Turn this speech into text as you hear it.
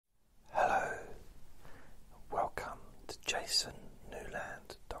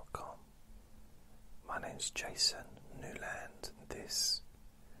name's Jason Newland, and this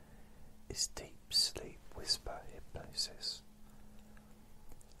is Deep Sleep Whisper Hypnosis.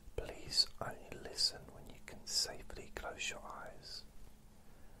 Please only listen when you can safely close your eyes.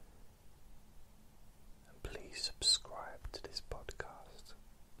 And please subscribe to this podcast.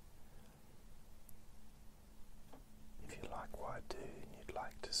 If you like what I do and you'd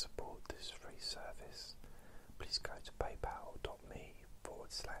like to support this free service, please go to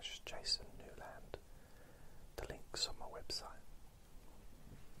paypal.me/Jason Newland. The link's on my website.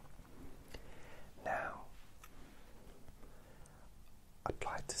 Now, I'd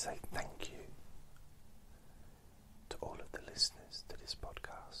like to say thank you to all of the listeners to this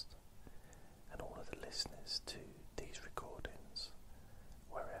podcast and all of the listeners to these recordings,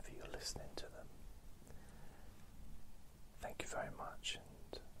 wherever you're listening to them. Thank you very much,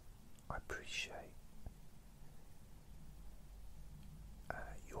 and I appreciate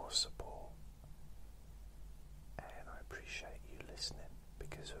your support, and I appreciate you listening,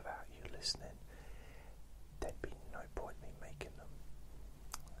 because without you listening there'd be no point in me making them.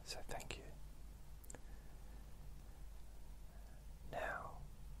 So thank you. Now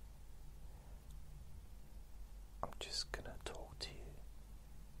I'm just gonna talk to you,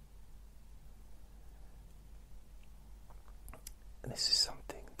 and this is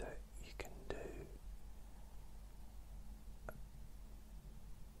something that you can do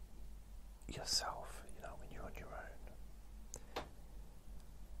yourself, when you're on your own.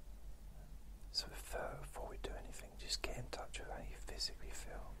 So before we do anything, just get in touch with how you physically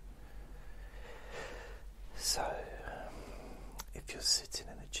feel. So if you're sitting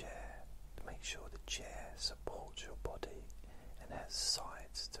in a chair, make sure the chair supports your body and has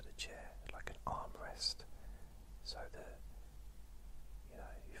sides to the chair, like an armrest, so that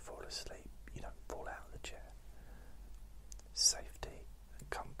you fall asleep, you don't fall out of the chair. Safety and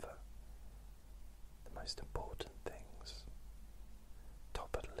comfort, the most important things,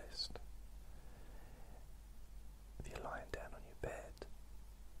 top of the list. If you're lying down on your bed,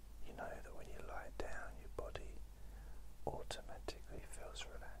 you know that when you lie down, your body automatically feels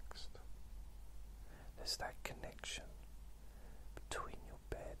relaxed. There's that connection between your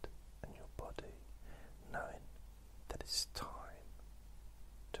bed and your body, knowing that it's time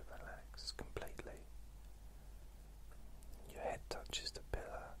to relax completely. Your head touches the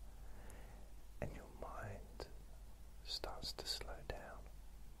pillow and your mind starts to slow down.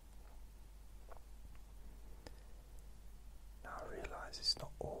 Now I realise it's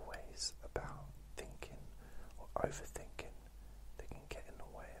not always about thinking or overthinking that can get in the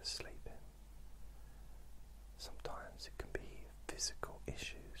way of sleeping. Sometimes it can be physical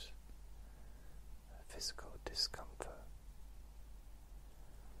issues, physical discomfort.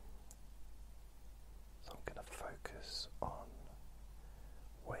 So I'm going to focus on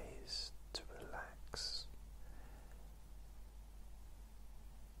ways to relax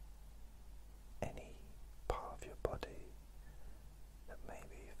any part of your body that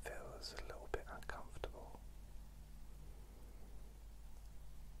maybe feels a little bit uncomfortable.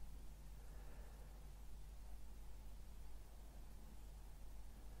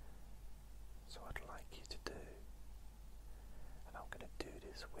 So what I'd like you to do, and I'm going to do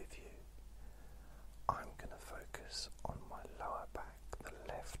this with you, I'm going to focus on my lower back, the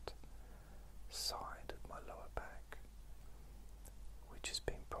left side of my lower back, which has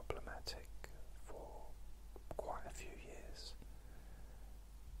been problematic for quite a few years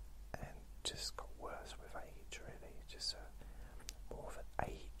and just got worse with age, really. Just more of an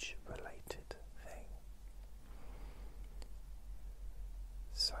age related thing.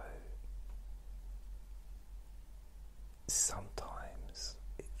 So sometimes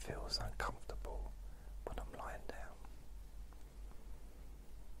it feels uncomfortable when I'm lying down.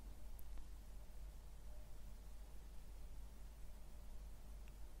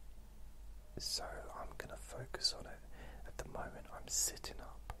 So I'm going to focus on it. At the moment I'm sitting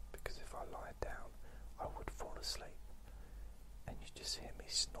up, because if I lie down I would fall asleep and you just hear me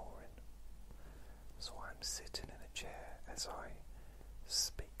snoring. So I'm sitting in a chair as I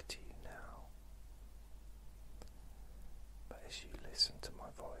speak to you now. But as you listen to my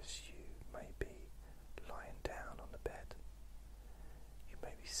voice, you may be lying down on the bed. You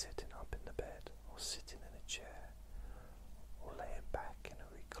may be sitting up in the bed, or sitting in a chair, or laying back in a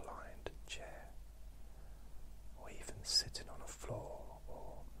reclined chair, or even sitting on a floor,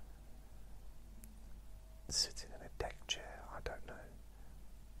 or sitting in a deck chair. I don't know.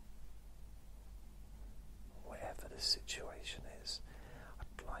 Whatever the situation is,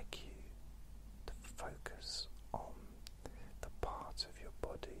 I'd like you to focus on the part of your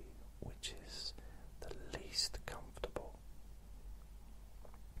body which is the least comfortable.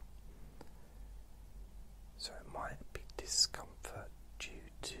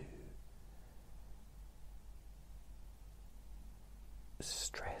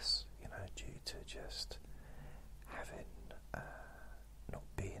 stress, due to just having not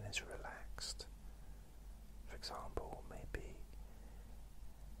being as relaxed. For example, maybe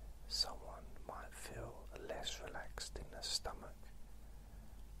someone might feel less relaxed in their stomach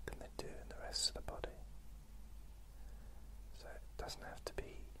than they do in the rest of the body. So it doesn't have to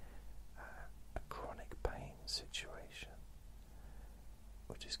be a chronic pain situation.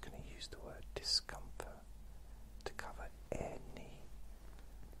 We're just going to use the word discomfort to cover any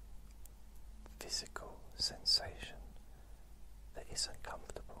physical sensation that is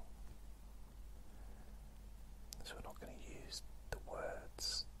uncomfortable. So we're not going to use the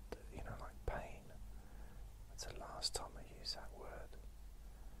words that, like pain. That's the last time I use that word.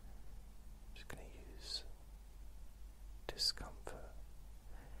 I'm just going to use discomfort.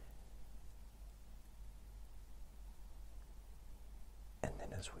 And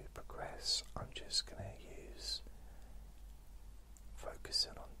then as we progress, I'm just going to use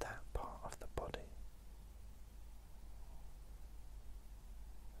focusing on that part of the body.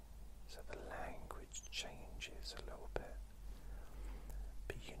 So the language changes a little bit,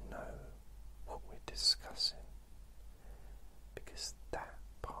 but you know what we're discussing, because that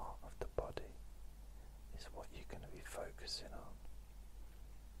part of the body is what you're going to be focusing on.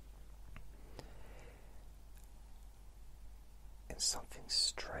 And something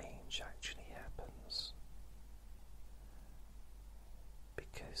strange actually happens,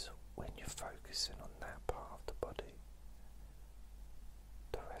 because when you're focusing on that part of the body,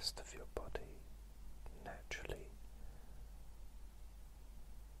 the rest of your body naturally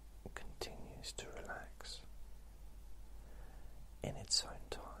continues to relax in its own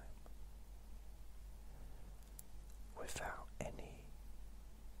time, without any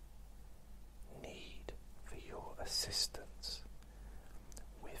need for your assistance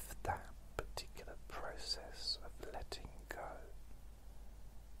with that particular process of letting go.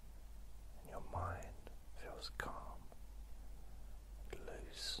 And your mind feels calm and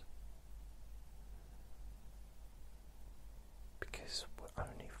loose, because we're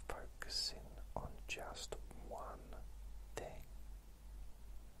only focusing on just one thing,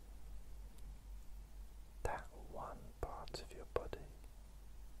 that one part of your body.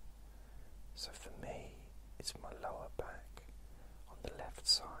 So for me, it's my lower back on the left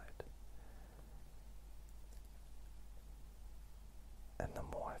side. And the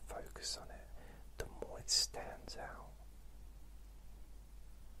more I focus on it, the more it stands out.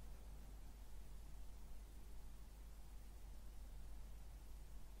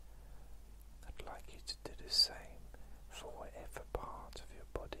 I'd like you to do the same for whatever part of your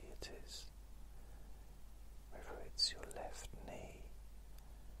body it is. Whether it's your left knee,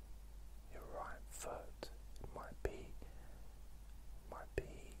 your right foot, it might be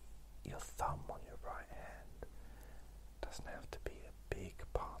your thumb on your right hand. It doesn't have to be a big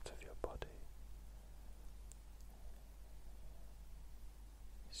part of your body.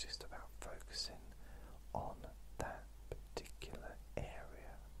 It's just about focusing on that particular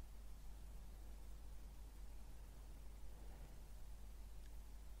area.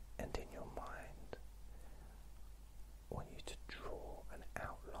 And in your mind, I want you to draw an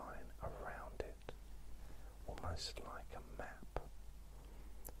outline around it, almost like a map.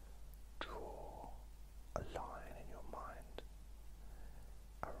 Draw a line in your mind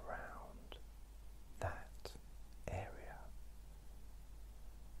around that area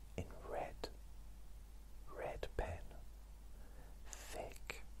in red pen,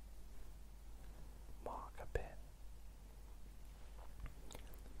 thick marker pen,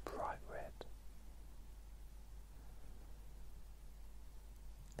 bright red,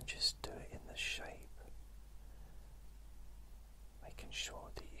 and just do it in the shape, making sure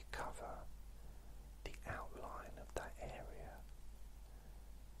that you cover the outline of that area,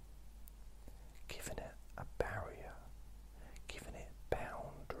 giving it a barrier, giving it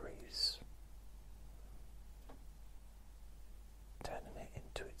boundaries, turning it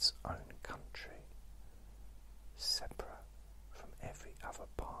into its own country, separate from every other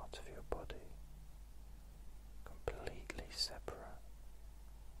part of your body, completely separate,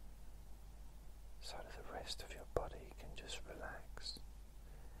 so that the rest of your body can just relax,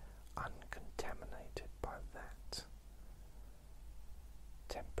 uncontaminated by that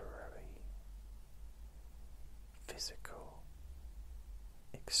temporary physical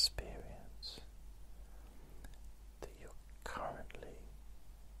experience that you're currently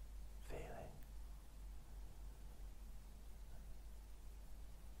feeling.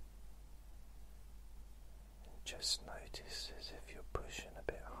 And just notice as if you're pushing a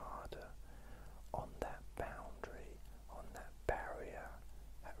bit harder on that boundary, on that barrier,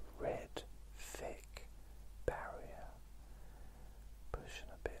 that red, thick barrier, motion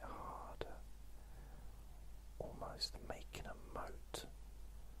a bit harder, almost making a moat,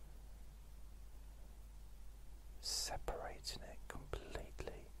 separating it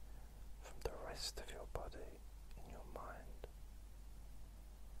completely from the rest of your body in your mind.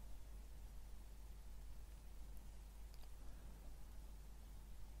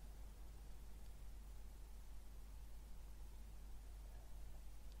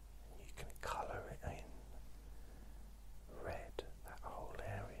 And you can colour it in red, that whole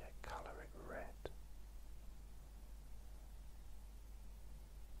area, colour it red.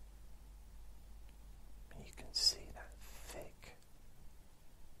 And you can see that thick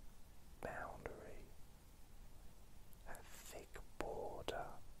boundary, that thick border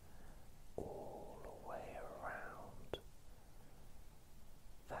all the way around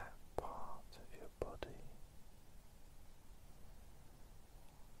that part of your body.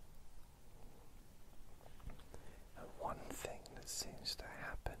 And one thing that seems to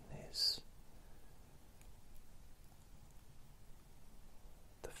happen is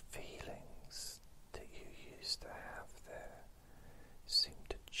the feelings that you used to have there seem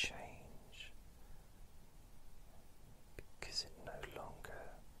to change, because it no longer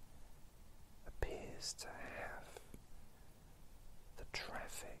appears to have the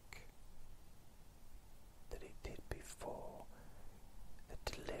traffic that it did before.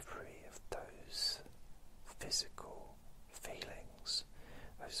 The delivery of those physical feelings,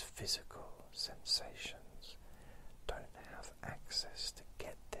 those physical sensations, don't have access to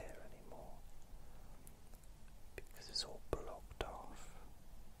get there anymore because it's all blocked off.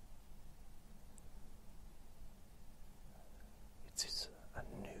 It is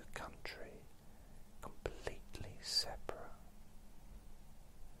a new country, completely separate,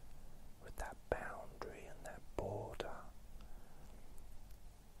 with that boundary and that border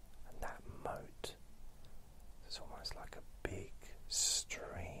and that moat. It's almost like a big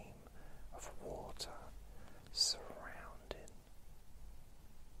stream of water surrounding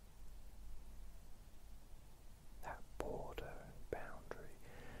that border and boundary,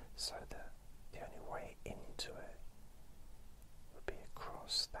 so that the only way into it would be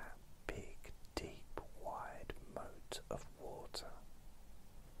across that big, deep, wide moat of water.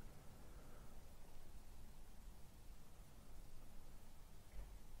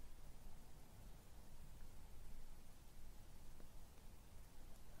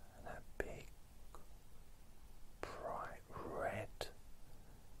 And that big, bright red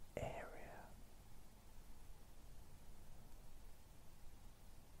area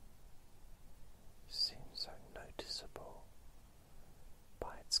seems so noticeable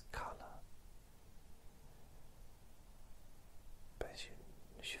by its colour. But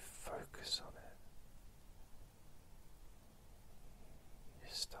as you focus on it, you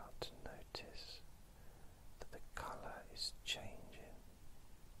start to notice that the colour is changing.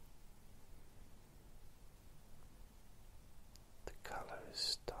 The colour is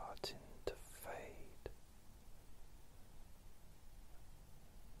starting to fade.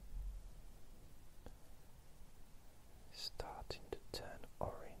 It's starting to turn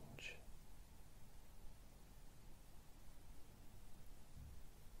orange.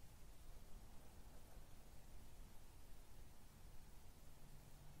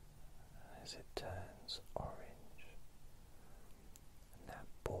 As it turns orange, and that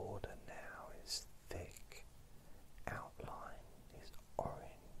border now is thick, outline is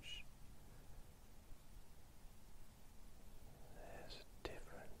orange, there's a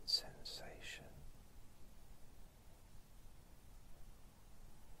different sensation.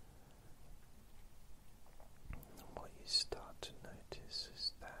 And what you start to notice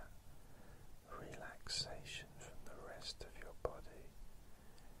is that relaxation from the rest of your body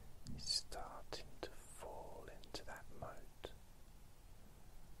is starting to fall into that moat,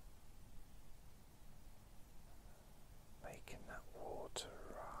 making that water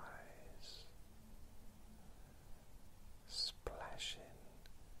rise, splashing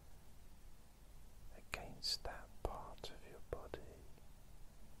against that part of your body,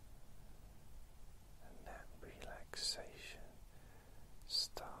 and that relaxation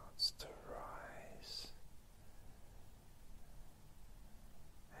starts to rise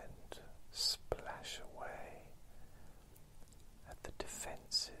and splash away at the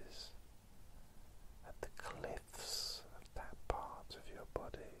defences, at the cliffs of that part of your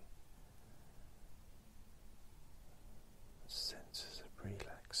body. Senses of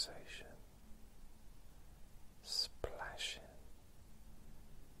relaxation splashing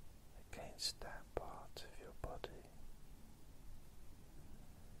against that